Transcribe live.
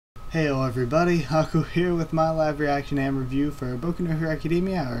Heyo everybody, Haku here with my live reaction and review for Boku no Hero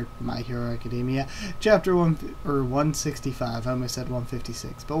Academia, or My Hero Academia, Chapter 165, I almost said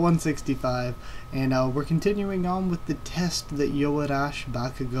 156, but 165, and we're continuing on with the test that Yoarash,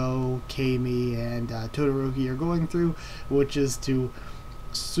 Bakugo, Kami, and Todoroki are going through, which is to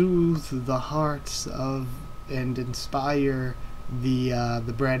soothe the hearts of and inspire the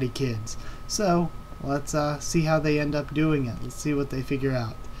bratty kids. So, let's see how they end up doing it. Let's see what they figure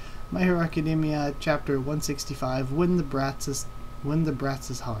out. My Hero Academia, Chapter 165, Win the Brats'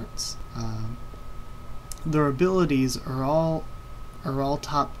 Hearts. Their abilities are all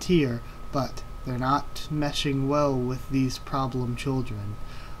top tier, but they're not meshing well with these problem children.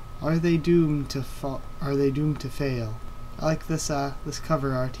 Are they doomed to fail? I like this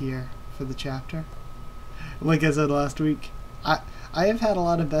cover art here for the chapter. Like I said last week, I have had a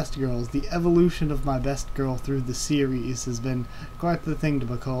lot of best girls. The evolution of my best girl through the series has been quite the thing to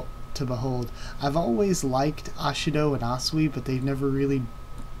behold. I've always liked Ashido and Asui, but they've never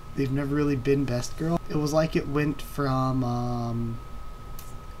really been best girl. It was like it went from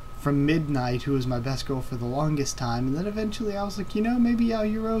Midnight, who was my best girl for the longest time, and then eventually I was like, you know, maybe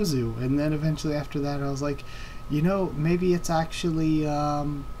Yaoyorozu, and then eventually after that I was like, you know, maybe it's actually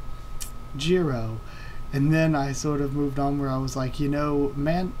Jiro. And then I sort of moved on where I was like, you know,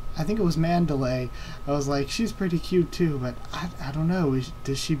 I think it was Mandalay. I was like, she's pretty cute too, but I don't know,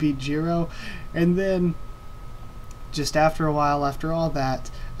 does she beat Jiro? And then, just after a while, after all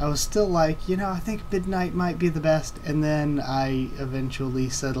that, I was still like, you know, I think Midnight might be the best. And then I eventually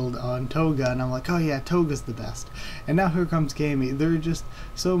settled on Toga, and I'm like, oh yeah, Toga's the best. And now here comes Kami. There are just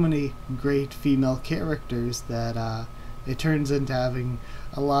so many great female characters that it turns into having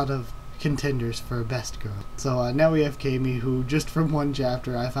a lot of contenders for best girl. So now we have Kami, who just from one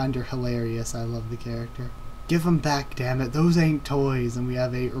chapter I find her hilarious. I love the character. Give them back, damn it, those ain't toys. And we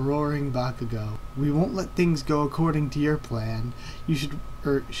have a roaring Bakugo. We won't let things go according to your plan. You should,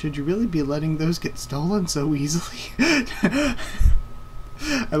 or should you really be letting those get stolen so easily? I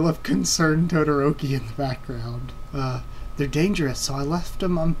love concerned Todoroki in the background. They're dangerous, so I left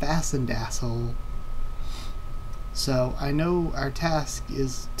them unfastened, asshole. So, I know our task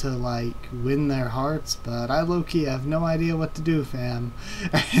is to, like, win their hearts, but I low-key have no idea what to do, fam.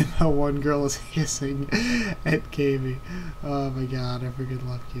 And the one girl is hissing at Kami. Oh my god, I freaking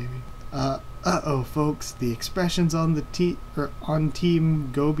love Kami. Uh-oh, folks, the expressions on the on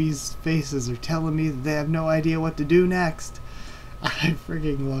Team Gobi's faces are telling me that they have no idea what to do next. I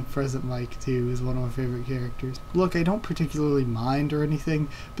freaking love Present Mike too, he's one of my favorite characters. Look, I don't particularly mind or anything,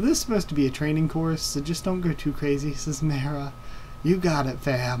 but this is supposed to be a training course, so just don't go too crazy, says Mara. You got it,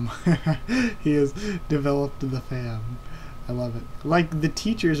 fam. He has developed the fam. I love it. Like, the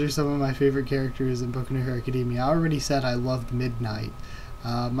teachers are some of my favorite characters in Boku no Hero Academia. I already said I loved Midnight.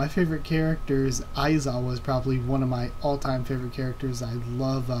 My favorite characters, Aizawa is probably one of my all-time favorite characters. I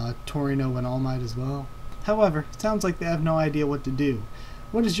love Torino and All Might as well. However, it sounds like they have no idea what to do.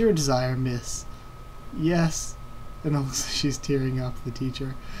 What is your desire, miss? Yes. And also she's tearing up, the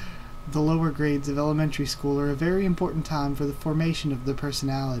teacher. The lower grades of elementary school are a very important time for the formation of their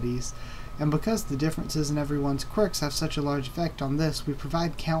personalities, and because the differences in everyone's quirks have such a large effect on this, we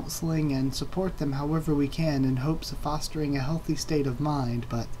provide counseling and support them however we can in hopes of fostering a healthy state of mind,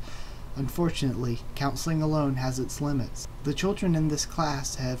 but unfortunately, counseling alone has its limits. The children in this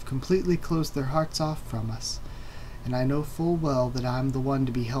class have completely closed their hearts off from us, and I know full well that I am the one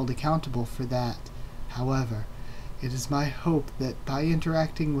to be held accountable for that. However, it is my hope that by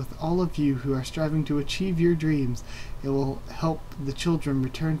interacting with all of you who are striving to achieve your dreams, it will help the children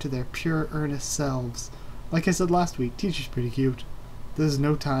return to their pure, earnest selves. Like I said last week, teacher's pretty cute. There's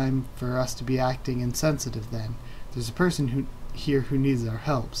no time for us to be acting insensitive then. There's a person here who needs our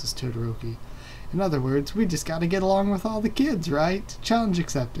help, says Todoroki. In other words, we just gotta get along with all the kids, right? Challenge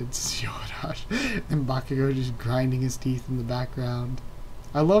accepted, says Yoarash. And Bakugo just grinding his teeth in the background.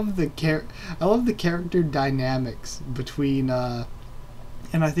 I love the character dynamics between and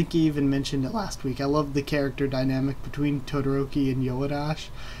I think he even mentioned it last week. I love the character dynamic between Todoroki and Yoarash,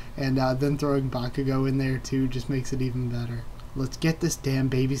 and then throwing Bakugo in there too just makes it even better. Let's get this damn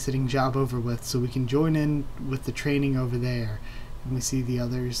babysitting job over with so we can join in with the training over there. And we see the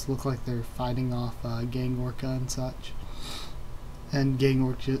others look like they're fighting off Gang Orca and such. And Gang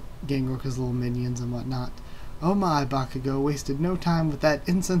Orca's little minions and whatnot. Oh my, Bakugo wasted no time with that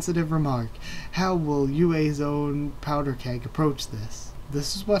insensitive remark. How will UA's own powder keg approach this?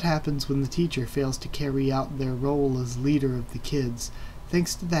 This is what happens when the teacher fails to carry out their role as leader of the kids.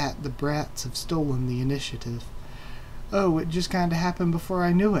 Thanks to that, the Brats have stolen the initiative. Oh, it just kinda happened before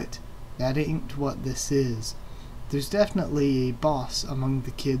I knew it. That ain't what this is. There's definitely a boss among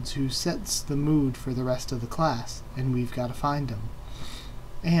the kids who sets the mood for the rest of the class, and we've got to find him.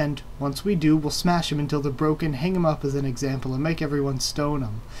 And once we do, we'll smash him until they're broken, hang him up as an example, and make everyone stone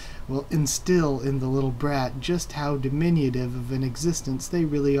him. We'll instill in the little brat just how diminutive of an existence they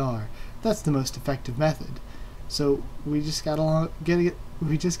really are. That's the most effective method. So we just gotta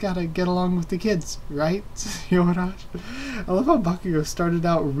get along with the kids, right? Yorash? I love how Bakugo started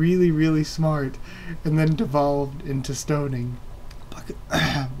out really smart and then devolved into stoning.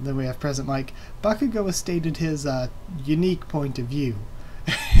 Then we have present Mike. Bakugo has stated his unique point of view.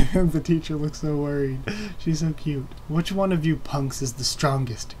 The teacher looks so worried. She's so cute. Which one of you punks is the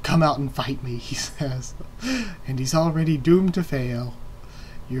strongest? Come out and fight me, he says. And he's already doomed to fail.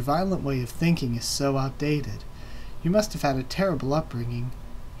 Your violent way of thinking is so outdated. You must have had a terrible upbringing.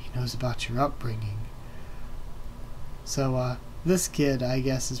 He knows about your upbringing. So, this kid, I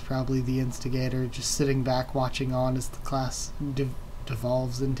guess, is probably the instigator, just sitting back watching on as the class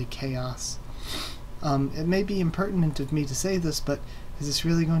devolves into chaos. It may be impertinent of me to say this, but is this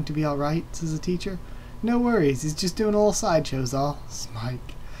really going to be alright, says the teacher. No worries, he's just doing a little sideshow's all, says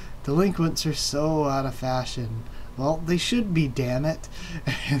Mike. Delinquents are so out of fashion. Well, they should be, damn it.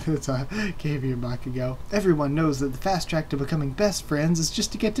 It's KB and Bakugo. Everyone knows that the fast track to becoming best friends is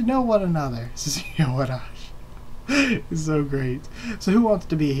just to get to know one another, says Yorash. It's so great. So who wants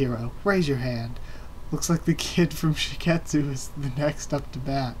to be a hero? Raise your hand. Looks like the kid from Shiketsu is the next up to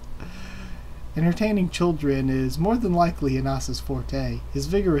bat. Entertaining children is more than likely Inasa's forte. His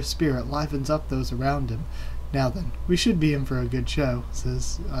vigorous spirit livens up those around him. Now then, we should be in for a good show,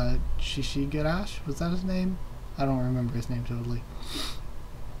 says Shishigarashi? Was that his name? I don't remember his name totally.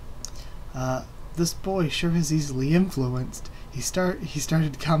 This boy sure is easily influenced. He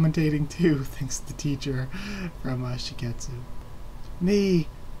started commentating too, thanks to the teacher from Shiketsu. Me,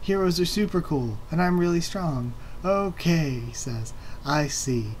 heroes are super cool, and I'm really strong. Okay, he says. I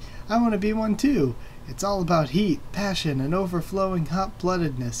see. I want to be one too. It's all about heat, passion, and overflowing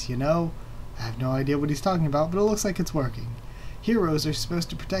hot-bloodedness, you know? I have no idea what he's talking about, but it looks like it's working. Heroes are supposed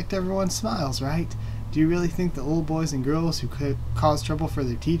to protect everyone's smiles, right? Do you really think that little boys and girls who could cause trouble for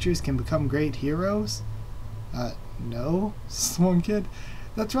their teachers can become great heroes? No, says one kid.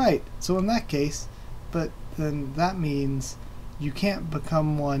 That's right. So in that case, but then that means you can't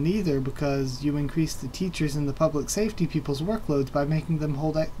become one either because you increase the teachers and the public safety people's workloads by making them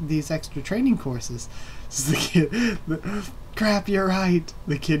hold these extra training courses. Says the kid. Crap, you're right.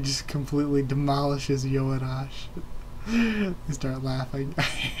 The kid just completely demolishes Yorash. They start laughing.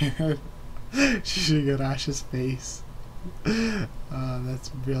 Shigarashi's face. That's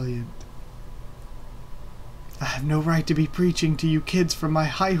brilliant. I have no right to be preaching to you kids from my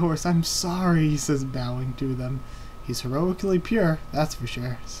high horse. I'm sorry, he says, bowing to them. He's heroically pure, that's for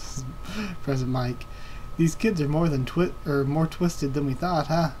sure, says President Mike. These kids are more twisted than we thought,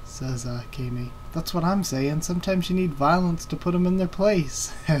 huh? Says Kami. That's what I'm saying. Sometimes you need violence to put them in their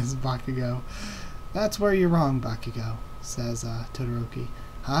place, says Bakugo. That's where you're wrong, Bakugo, says Todoroki.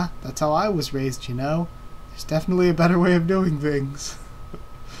 Huh? That's how I was raised, you know. There's definitely a better way of doing things.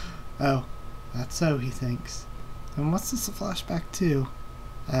 Oh, that's so, he thinks. And what's this a flashback to?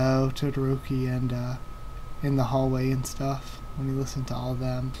 Oh, Todoroki and, in the hallway and stuff, when he listened to all of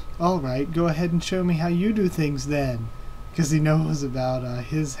them. Alright, go ahead and show me how you do things then. Because he knows about,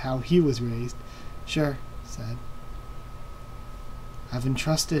 how he was raised. Sure, said. I've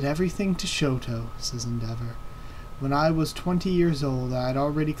entrusted everything to Shoto, says Endeavor. When I was 20 years old, I had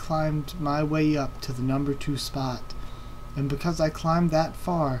already climbed my way up to the number 2 spot. And because I climbed that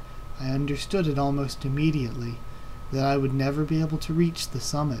far, I understood it almost immediately, that I would never be able to reach the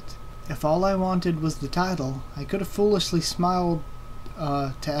summit. If all I wanted was the title, I could have foolishly smiled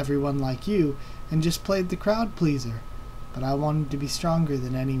to everyone like you and just played the crowd pleaser, but I wanted to be stronger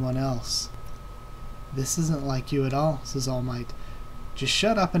than anyone else. This isn't like you at all, says All Might. Just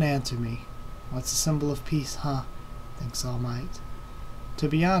shut up and answer me. What's the symbol of peace, huh? Thinks All Might. To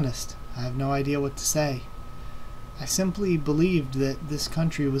be honest, I have no idea what to say. I simply believed that this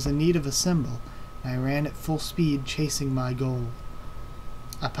country was in need of a symbol, and I ran at full speed chasing my goal.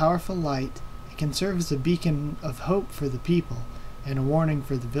 A powerful light, it can serve as a beacon of hope for the people, and a warning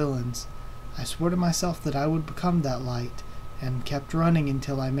for the villains. I swore to myself that I would become that light, and kept running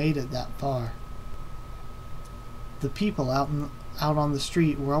until I made it that far. The people out on the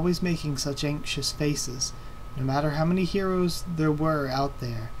street were always making such anxious faces. No matter how many heroes there were out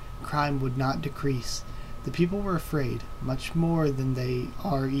there, crime would not decrease. The people were afraid, much more than they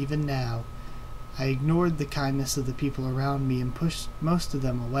are even now. I ignored the kindness of the people around me and pushed most of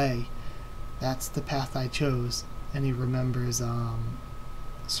them away. That's the path I chose. And he remembers,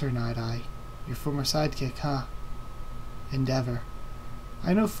 Sir Night-Eye. Your former sidekick, huh? Endeavor.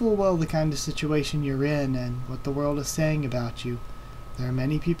 I know full well the kind of situation you're in and what the world is saying about you. There are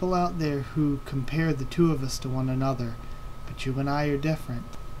many people out there who compare the two of us to one another, but you and I are different.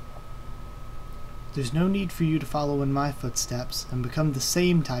 There's no need for you to follow in my footsteps and become the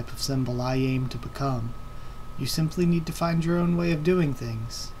same type of symbol I aim to become. You simply need to find your own way of doing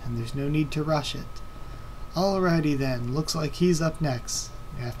things, and there's no need to rush it. Alrighty then, looks like he's up next.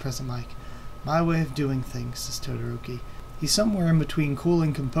 You have present mic. My way of doing things, says Todoroki. He's somewhere in between cool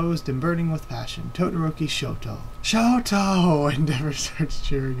and composed and burning with passion. Todoroki Shoto. Shoto! Endeavor starts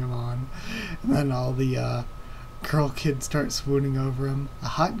cheering him on. And then all the girl kids start swooning over him. A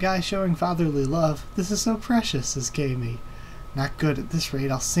hot guy showing fatherly love. This is so precious, says Kami. Not good at this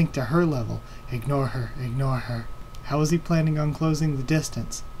rate, I'll sink to her level. Ignore her, ignore her. How is he planning on closing the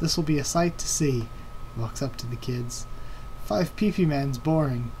distance? This will be a sight to see. He walks up to the kids. 5 PP man's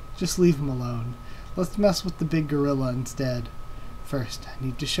boring. Just leave him alone. Let's mess with the big gorilla instead. First, I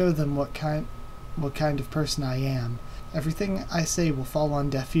need to show them what kind of person I am. Everything I say will fall on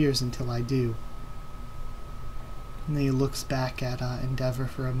deaf ears until I do. And then he looks back at Endeavor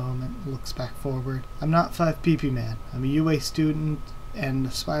for a moment, looks back forward. I'm not 5 PP man. I'm a UA student and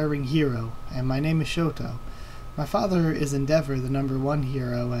aspiring hero, and my name is Shoto. My father is Endeavor, the #1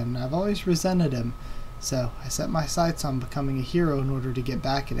 hero, and I've always resented him, so I set my sights on becoming a hero in order to get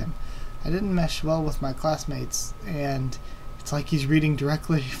back at him. I didn't mesh well with my classmates, and it's like he's reading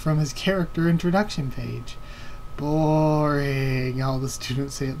directly from his character introduction page. Boring, all the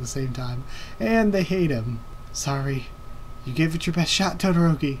students say at the same time, and they hate him. Sorry. You gave it your best shot,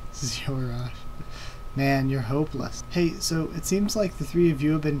 Todoroki, says Yorash. Man, you're hopeless. Hey, so it seems like the 3 of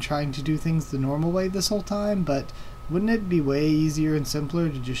you have been trying to do things the normal way this whole time, but wouldn't it be way easier and simpler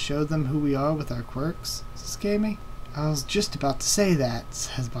to just show them who we are with our quirks, says Kami? I was just about to say that,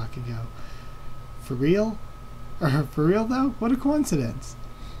 says Bakugo. For real? For real though? What a coincidence.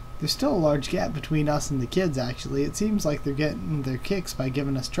 There's still a large gap between us and the kids, actually. It seems like they're getting their kicks by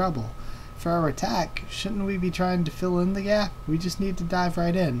giving us trouble. For our attack, shouldn't we be trying to fill in the gap? We just need to dive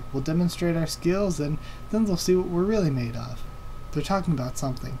right in. We'll demonstrate our skills, and then they'll see what we're really made of. They're talking about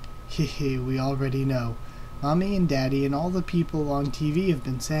something. Hehe, we already know. Mommy and Daddy and all the people on TV have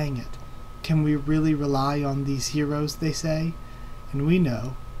been saying it. Can we really rely on these heroes, they say? And we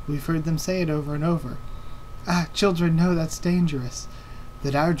know. We've heard them say it over and over. Ah, children, no, that's dangerous.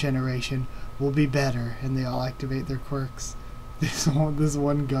 That our generation will be better, and they all activate their quirks. This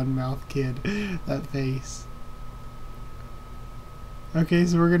one gun-mouth kid, that face. Okay,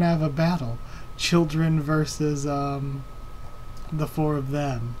 so we're gonna have a battle. Children versus, the 4 of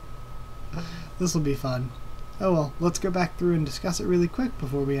them. This'll be fun. Oh well, let's go back through and discuss it really quick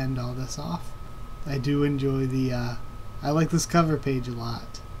before we end all this off. I do enjoy the, I like this cover page a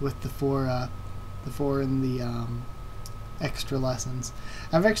lot, with the four in the, extra lessons.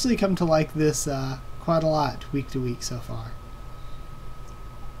 I've actually come to like this, quite a lot, week to week so far.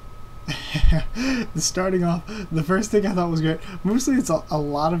 Starting off, the first thing I thought was great. Mostly it's a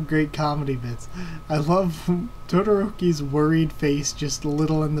lot of great comedy bits. I love Todoroki's worried face just a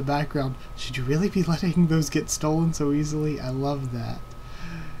little in the background. Should you really be letting those get stolen so easily? I love that.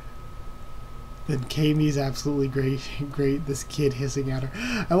 Then Kami's absolutely great. This kid hissing at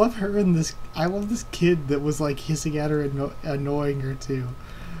her. I love her and this. I love this kid that was like hissing at her and annoying her too.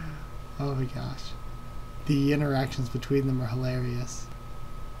 Oh my gosh, the interactions between them are hilarious.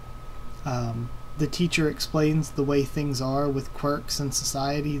 The teacher explains the way things are with quirks in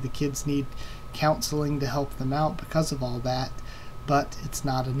society. The kids need counseling to help them out because of all that, but it's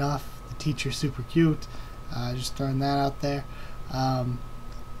not enough. The teacher's super cute. Just throwing that out there.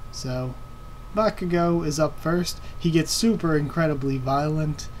 So Bakugo is up first. He gets super incredibly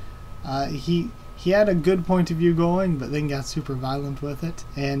violent. He had a good point of view going, but then got super violent with it,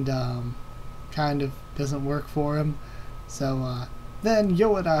 and kind of doesn't work for him. So then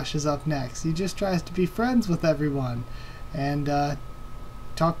Yoadash is up next. He just tries to be friends with everyone and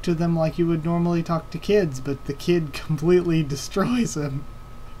talk to them like you would normally talk to kids, but the kid completely destroys him.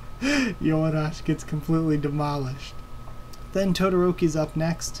 Yoadash gets completely demolished. Then Todoroki's up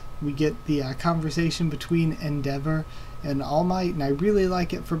next. We get the conversation between Endeavor and All Might, and I really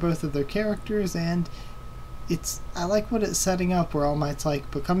like it for both of their characters, and I like what it's setting up, where All Might's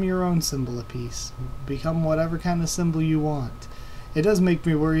like, become your own symbol of peace. Become whatever kind of symbol you want. It does make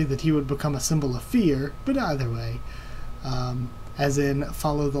me worry that he would become a symbol of fear, but either way. As in,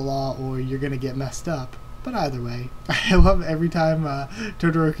 follow the law or you're gonna get messed up. But either way, I love every time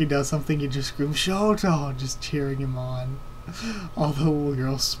Todoroki does something, he just screams, Shoto! Just cheering him on. All the little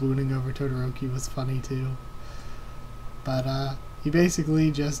girls swooning over Todoroki was funny too. But he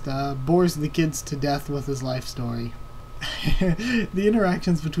basically just bores the kids to death with his life story. The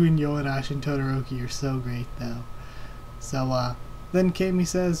interactions between Yoadash and Todoroki are so great, though. So, then Kami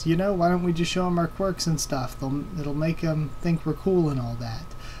says, you know, why don't we just show them our quirks and stuff? It'll make them think we're cool and all that.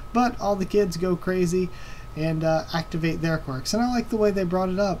 But all the kids go crazy and activate their quirks. And I like the way they brought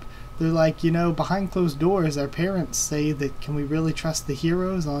it up. They're like, you know, behind closed doors, our parents say that, can we really trust the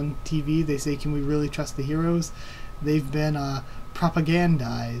heroes? On TV, they say, can we really trust the heroes? They've been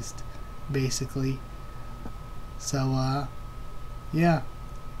propagandized, basically. So, yeah.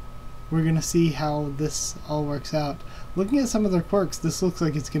 We're going to see how this all works out. Looking at some of their quirks, this looks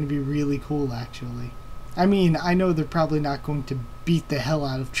like it's going to be really cool, actually. I mean, I know they're probably not going to beat the hell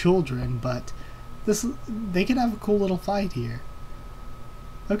out of children, but they could have a cool little fight here.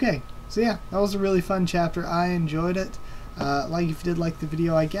 Okay, so yeah, that was a really fun chapter. I enjoyed it. If you did like the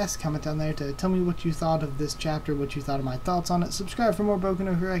video, I guess, comment down there to tell me what you thought of this chapter, what you thought of my thoughts on it. Subscribe for more Boku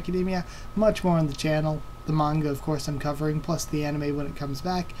no Hero Academia, much more on the channel. The manga, of course, I'm covering, plus the anime when it comes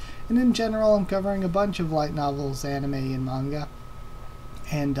back. And in general, I'm covering a bunch of light novels, anime, and manga.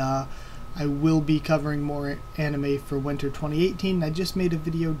 And I will be covering more anime for winter 2018. I just made a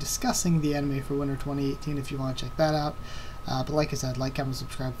video discussing the anime for winter 2018 if you want to check that out. But like I said, like, comment,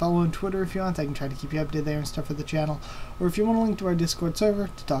 subscribe, follow on Twitter if you want. I can try to keep you updated there and stuff for the channel. Or if you want a link to our Discord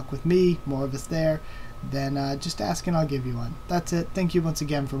server to talk with me, more of us there, then just ask and I'll give you one. That's it. Thank you once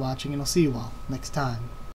again for watching, and I'll see you all next time.